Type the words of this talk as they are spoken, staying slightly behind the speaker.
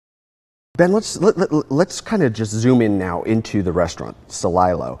Ben, let's kind of just zoom in now into the restaurant,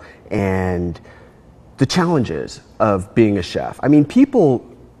 Celilo, and the challenges of being a chef. I mean, people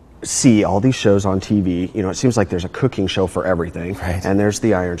see all these shows on TV. You know, it seems like there's a cooking show for everything, right. And there's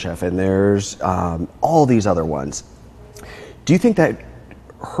the Iron Chef, and there's all these other ones. Do you think that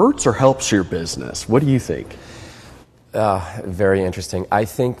hurts or helps your business? What do you think? Very interesting. I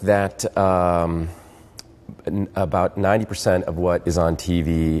think that about 90% of what is on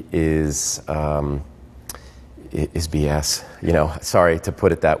TV is BS. You know, sorry to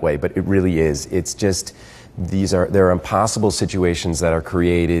put it that way, but it really is. It's just there are impossible situations that are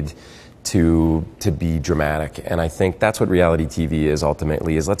created to be dramatic, and I think that's what reality TV is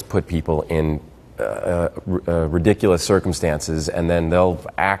ultimately. Is let's put people in ridiculous circumstances, and then they'll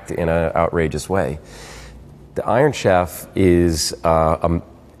act in an outrageous way. The Iron Chef is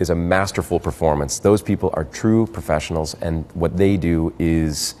a masterful performance. Those people are true professionals, and what they do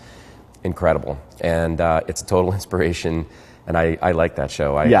is incredible. And it's a total inspiration, and I like that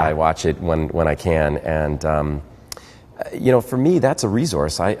show. I watch it when I can. And, you know, for me, that's a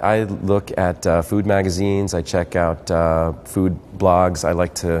resource. I look at food magazines. I check out food blogs. I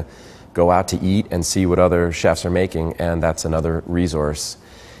like to go out to eat and see what other chefs are making, and that's another resource.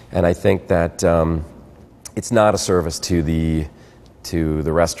 And I think that it's not a service to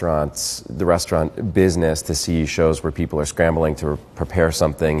the restaurant business to see shows where people are scrambling to prepare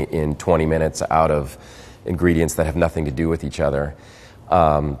something in 20 minutes out of ingredients that have nothing to do with each other.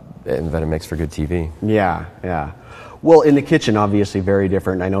 And that it makes for good TV. Yeah, yeah. Well, in the kitchen, obviously very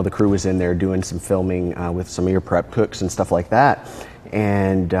different. I know the crew was in there doing some filming with some of your prep cooks and stuff like that.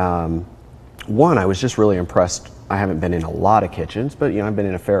 And I was just really impressed. I haven't been in a lot of kitchens, but I've been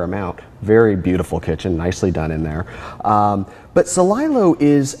in a fair amount. Very beautiful kitchen, nicely done in there. But Celilo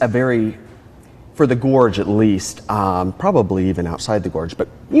is for the Gorge at least, probably even outside the Gorge. But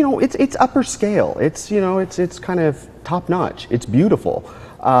it's upper scale. It's kind of top notch. It's beautiful.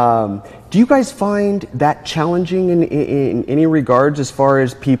 Do you guys find that challenging in any regards as far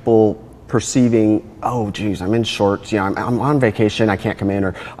as people perceiving, oh geez, I'm in shorts, I'm on vacation, I can't come in,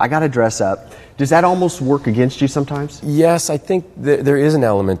 or I got to dress up? Does that almost work against you sometimes? Yes, I think there is an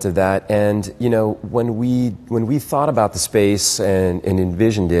element of that. And when we thought about the space and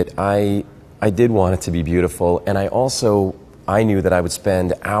envisioned it, I did want it to be beautiful, and I knew that I would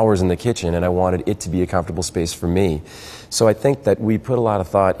spend hours in the kitchen, and I wanted it to be a comfortable space for me. So I think that we put a lot of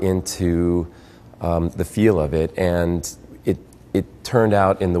thought into the feel of it, and it turned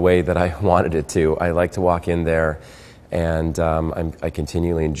out in the way that I wanted it to. I like to walk in there, and I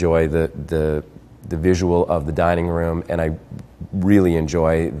continually enjoy the visual of the dining room, and I really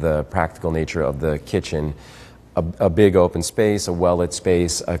enjoy the practical nature of the kitchen. A big open space, a well-lit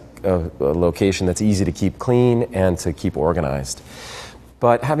space, a location that's easy to keep clean and to keep organized.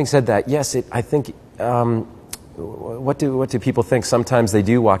 But having said that, yes, I think, what do people think? Sometimes they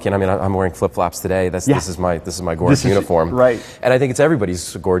do walk in. I mean, I'm wearing flip-flops today. This is my Gorge uniform. Right. And I think it's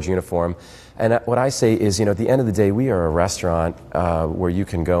everybody's Gorge uniform. And what I say is, at the end of the day, we are a restaurant where you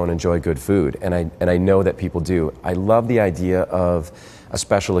can go and enjoy good food. And I know that people do. I love the idea of a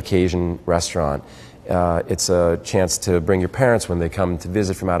special occasion restaurant. It's a chance to bring your parents when they come to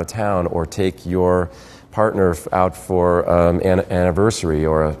visit from out of town, or take your partner out for an anniversary,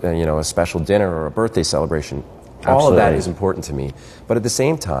 or a special dinner or a birthday celebration. All of that is important to me. But at the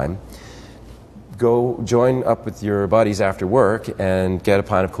same time, go join up with your buddies after work and get a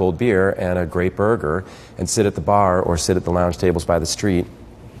pint of cold beer and a great burger, and sit at the bar or sit at the lounge tables by the street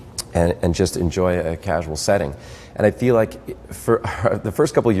and just enjoy a casual setting. And I feel like for the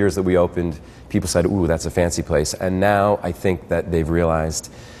first couple of years that we opened, people said, ooh, that's a fancy place. And now I think that they've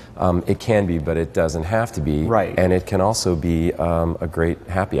realized it can be, but it doesn't have to be. Right. And it can also be a great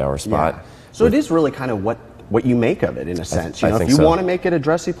happy hour spot. Yeah. So it is really kind of what you make of it, in a sense. I think if you so. want to make it a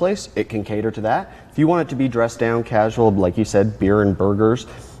dressy place, it can cater to that. If you want it to be dressed down, casual, like you said, beer and burgers,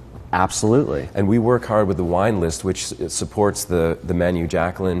 absolutely. And we work hard with the wine list, which supports the menu.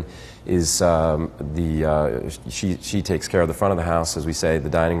 Jacqueline is she takes care of the front of the house, as we say, the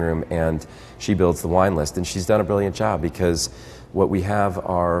dining room, and she builds the wine list. And she's done a brilliant job, because what we have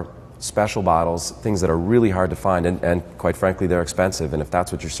are special bottles, things that are really hard to find, and quite frankly, they're expensive. And if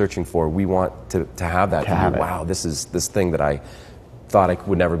that's what you're searching for, we want to have that. Wow, this is this thing that I thought I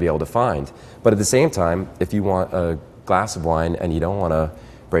would never be able to find. But at the same time, if you want a glass of wine and you don't want to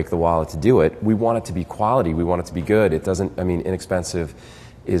break the wallet to do it, we want it to be quality. We want it to be good. It doesn't, inexpensive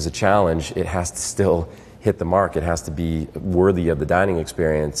is a challenge. It has to still hit the mark. It has to be worthy of the dining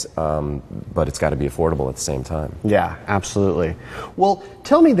experience, but it's got to be affordable at the same time. Yeah, absolutely. Well,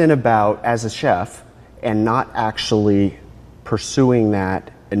 tell me then about, as a chef, and not actually pursuing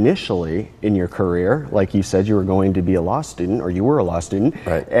that initially in your career. Like you said, you were going to be a law student, or you were a law student,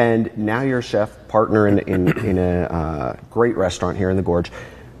 right. And now you're a chef partner in a great restaurant here in the Gorge.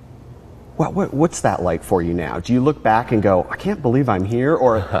 What's that like for you now? Do you look back and go, I can't believe I'm here?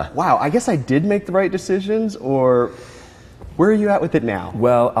 Or, wow, I guess I did make the right decisions? Or where are you at with it now?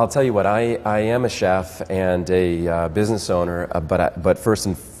 Well, I'll tell you what, I am a chef and a business owner, but first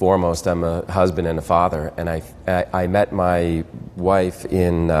and foremost, I'm a husband and a father. And I met my wife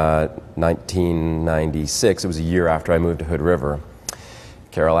in 1996. It was a year after I moved to Hood River,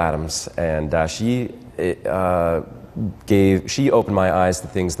 Carol Adams. And she opened my eyes to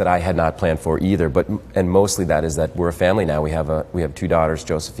things that I had not planned for either. And mostly that is that we're a family now. We have two daughters.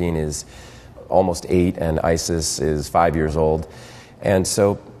 Josephine is almost 8, and Isis is 5 years old. And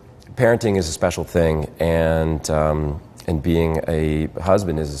so parenting is a special thing, and being a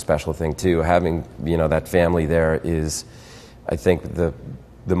husband is a special thing too. Having, that family there is, I think, the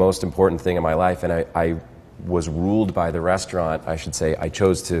most important thing in my life. And I was ruled by the restaurant, I should say. I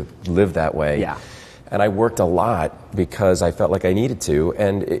chose to live that way. Yeah. And I worked a lot because I felt like I needed to,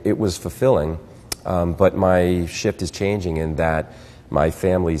 and it was fulfilling. But my shift is changing in that my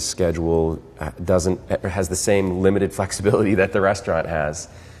family's schedule has the same limited flexibility that the restaurant has.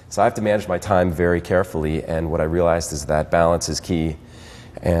 So I have to manage my time very carefully, and what I realized is that balance is key.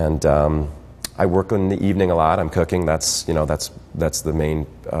 And I work in the evening a lot. I'm cooking. That's the main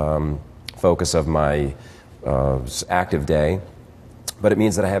focus of my active day. But it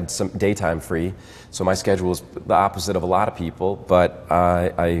means that I have some daytime free. So my schedule is the opposite of a lot of people, but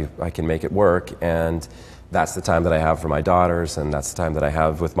I can make it work. And that's the time that I have for my daughters, and that's the time that I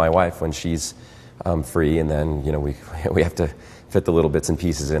have with my wife when she's free. And then, we have to fit the little bits and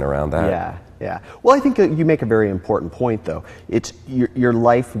pieces in around that. Yeah. Well, I think you make a very important point, though. It's your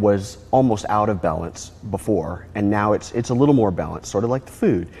life was almost out of balance before, and now it's a little more balanced, sort of like the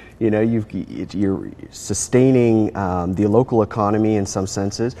food. You're sustaining the local economy in some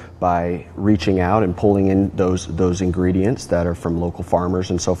senses by reaching out and pulling in those ingredients that are from local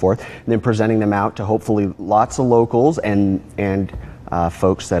farmers and so forth, and then presenting them out to hopefully lots of locals and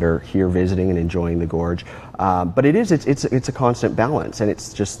folks that are here visiting and enjoying the Gorge. But it's a constant balance, and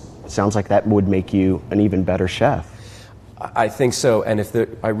it's just sounds like that would make you an even better chef. I think so, and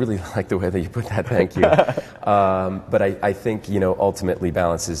I really like the way that you put that. Thank you. But I think ultimately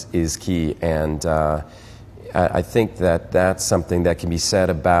balance is key, and I think that's something that can be said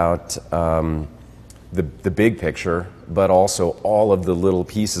about the big picture, but also all of the little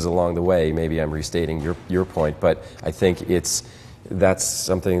pieces along the way. Maybe I'm restating your point, but I think that's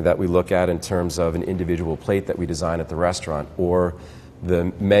something that we look at in terms of an individual plate that we design at the restaurant, or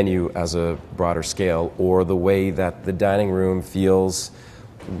the menu as a broader scale, or the way that the dining room feels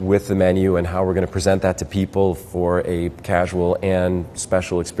with the menu and how we're going to present that to people for a casual and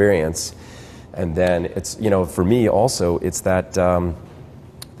special experience. And then it's, for me also, it's that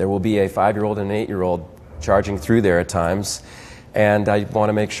there will be a 5-year-old and an 8-year-old charging through there at times. And I want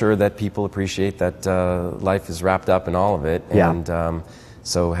to make sure that people appreciate that life is wrapped up in all of it. Yeah. And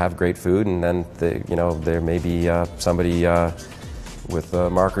so have great food, and then there may be somebody with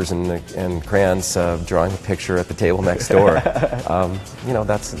markers and crayons drawing a picture at the table next door. That's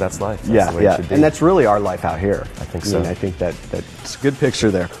life. That's the way it should be. And that's really our life out here. I think so. I think that's a good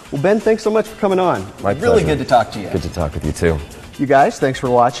picture there. Well, Ben, thanks so much for coming on. My pleasure. Really good to talk to you. Good to talk with you too. You guys, thanks for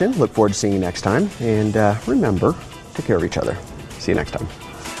watching. Look forward to seeing you next time. And remember, take care of each other. See you next time.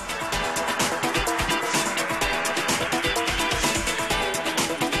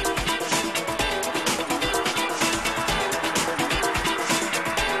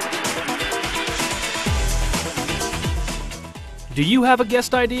 Do you have a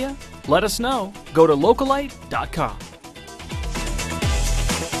guest idea? Let us know. Go to localite.com.